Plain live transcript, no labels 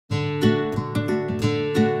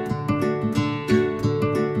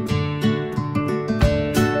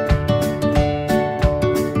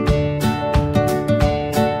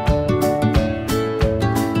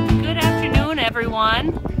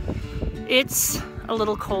everyone. It's a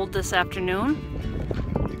little cold this afternoon.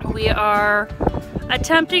 We are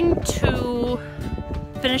attempting to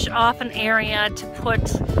finish off an area to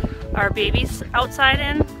put our babies outside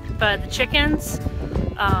in, but the chickens,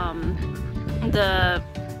 the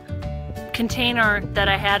container that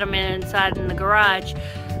I had them in inside in the garage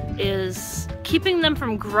is keeping them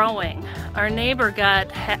from growing. Our neighbor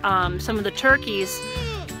got some of the turkeys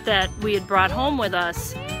that we had brought home with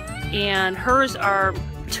us, and hers are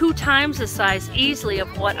 2 times the size easily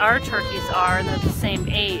of what our turkeys are, and they're the same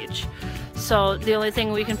age. So the only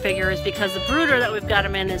thing we can figure is because the brooder that we've got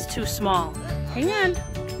them in is too small. Hang on.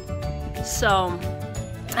 So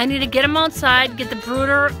I need to get them outside, get the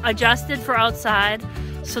brooder adjusted for outside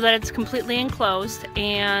so that it's completely enclosed,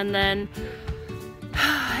 and then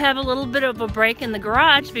have a little bit of a break in the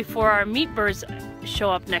garage before our meat birds show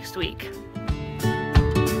up next week.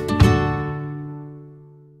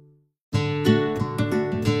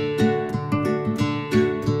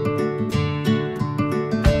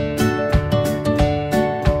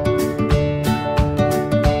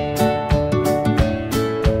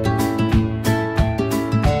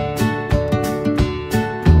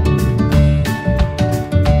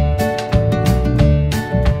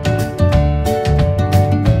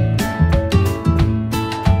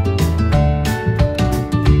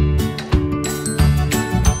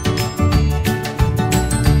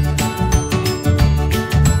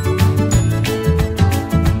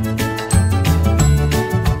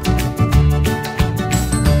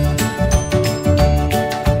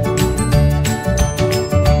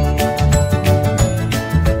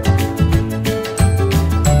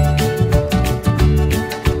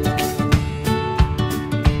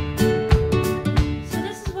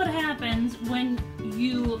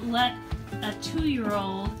 Let a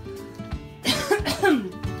 2-year-old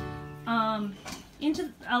into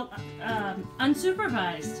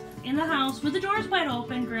unsupervised in the house with the doors wide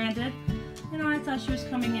open. Granted, you know, I thought she was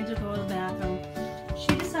coming in to go to the bathroom.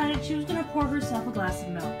 She decided she was going to pour herself a glass of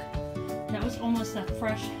milk. That was almost a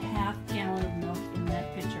fresh ½ gallon of milk in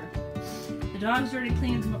that pitcher. The dog's already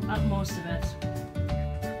cleaned up most of it.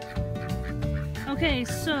 Okay,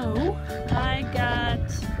 so I got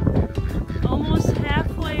almost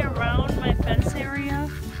halfway around my fence area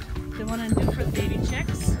that I want to do for the baby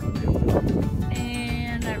chicks,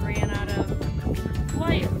 and I ran out of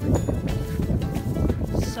wire.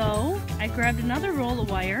 So I grabbed another roll of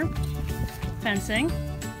wire, fencing,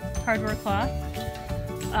 cardboard cloth,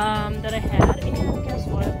 that I had, and guess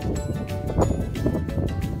what?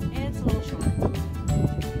 It's a little short.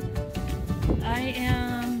 I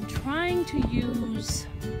am trying to use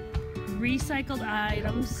recycled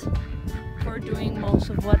items for doing most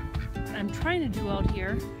of what I'm trying to do out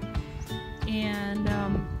here, and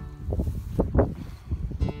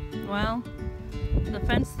well, the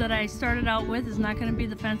fence that I started out with is not going to be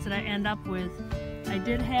the fence that I end up with. I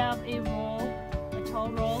did have a tall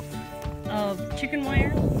roll of chicken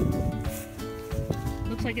wire.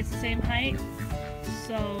 Looks like it's the same height,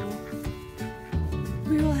 so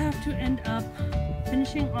we will have to end up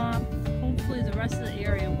finishing off hopefully the rest of the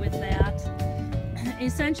area with that.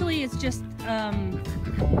 Essentially, it's just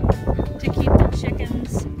to keep the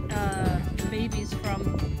chickens, babies,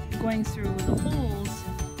 from going through the holes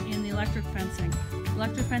in the electric fencing.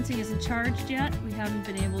 Electric fencing isn't charged yet. We haven't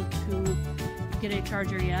been able to get a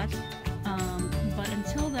charger yet. But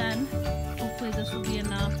until then, hopefully this will be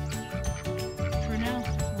enough for now.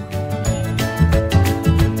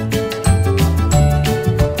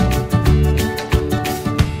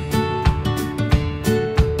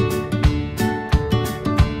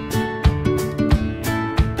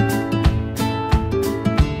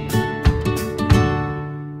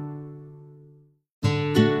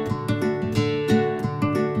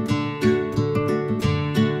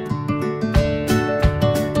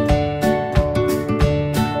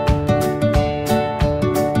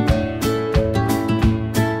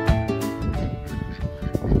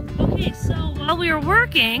 While we were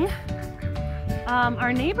working,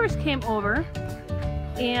 our neighbors came over,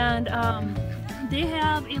 and they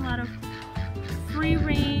have a lot of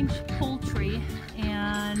free-range poultry,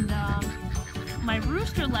 and my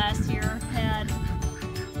rooster last year had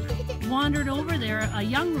wandered over there. A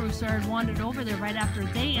young rooster had wandered over there right after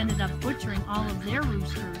they ended up butchering all of their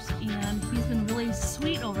roosters, and he's been really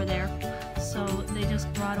sweet over there, so they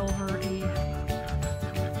just brought over a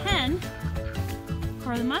hen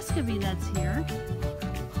for the muscovy that's here,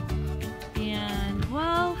 and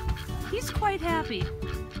well, he's quite happy.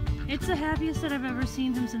 It's the happiest that I've ever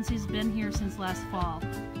seen him since he's been here since last fall.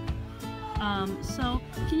 So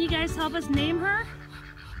can you guys help us name her?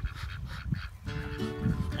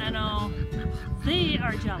 I know, They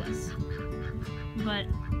are jealous, but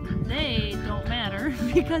they don't matter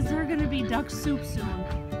because they're gonna be duck soup soon.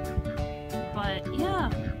 But yeah,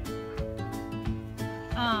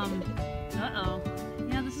 uh-oh,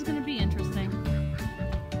 yeah, this is gonna be interesting.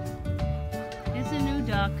 It's a new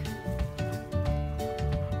duck,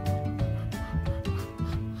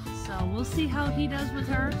 so we'll see how he does with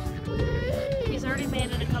her. He's already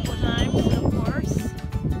made it a couple of times, of course.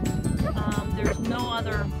 There's no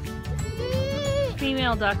other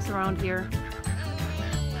female ducks around here.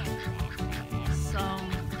 So,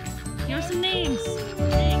 here's some names.